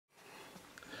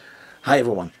Hi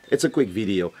everyone, it's a quick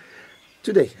video.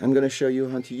 Today I'm going to show you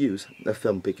how to use a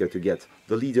film picker to get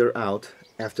the leader out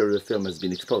after the film has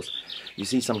been exposed. You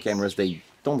see, some cameras, they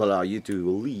don't allow you to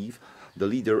leave the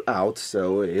leader out,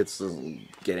 so it's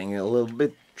getting a little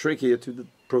bit trickier to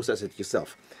process it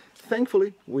yourself.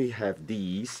 Thankfully we have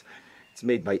these. It's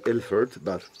made by Ilford,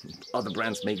 but other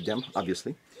brands make them,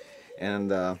 obviously. And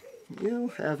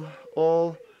you have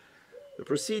all the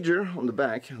procedure on the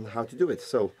back on how to do it.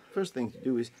 So first thing to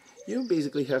do is you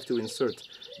basically have to insert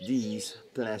these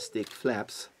plastic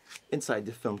flaps inside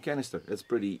the film canister. It's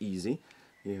pretty easy.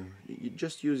 You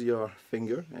just use your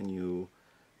finger and you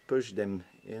push them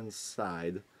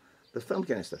inside the film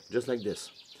canister, just like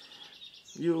this.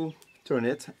 You turn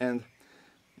it, and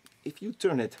if you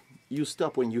turn it, you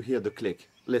stop when you hear the click.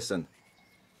 Listen.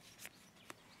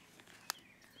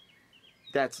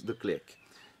 That's the click.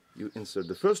 You insert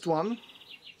the first one,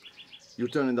 you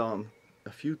turn it on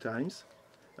a few times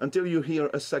until you hear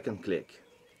a second click.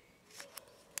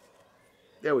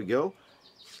 There we go.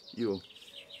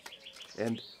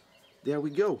 And there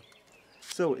we go.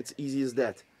 So it's easy as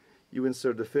that. You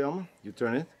insert the film, you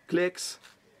turn it, clicks,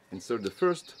 insert the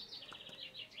first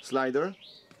slider,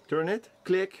 turn it,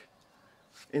 click,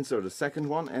 insert the second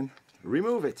one and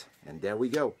remove it. And there we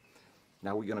go.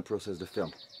 Now we're gonna process the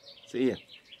film. See ya.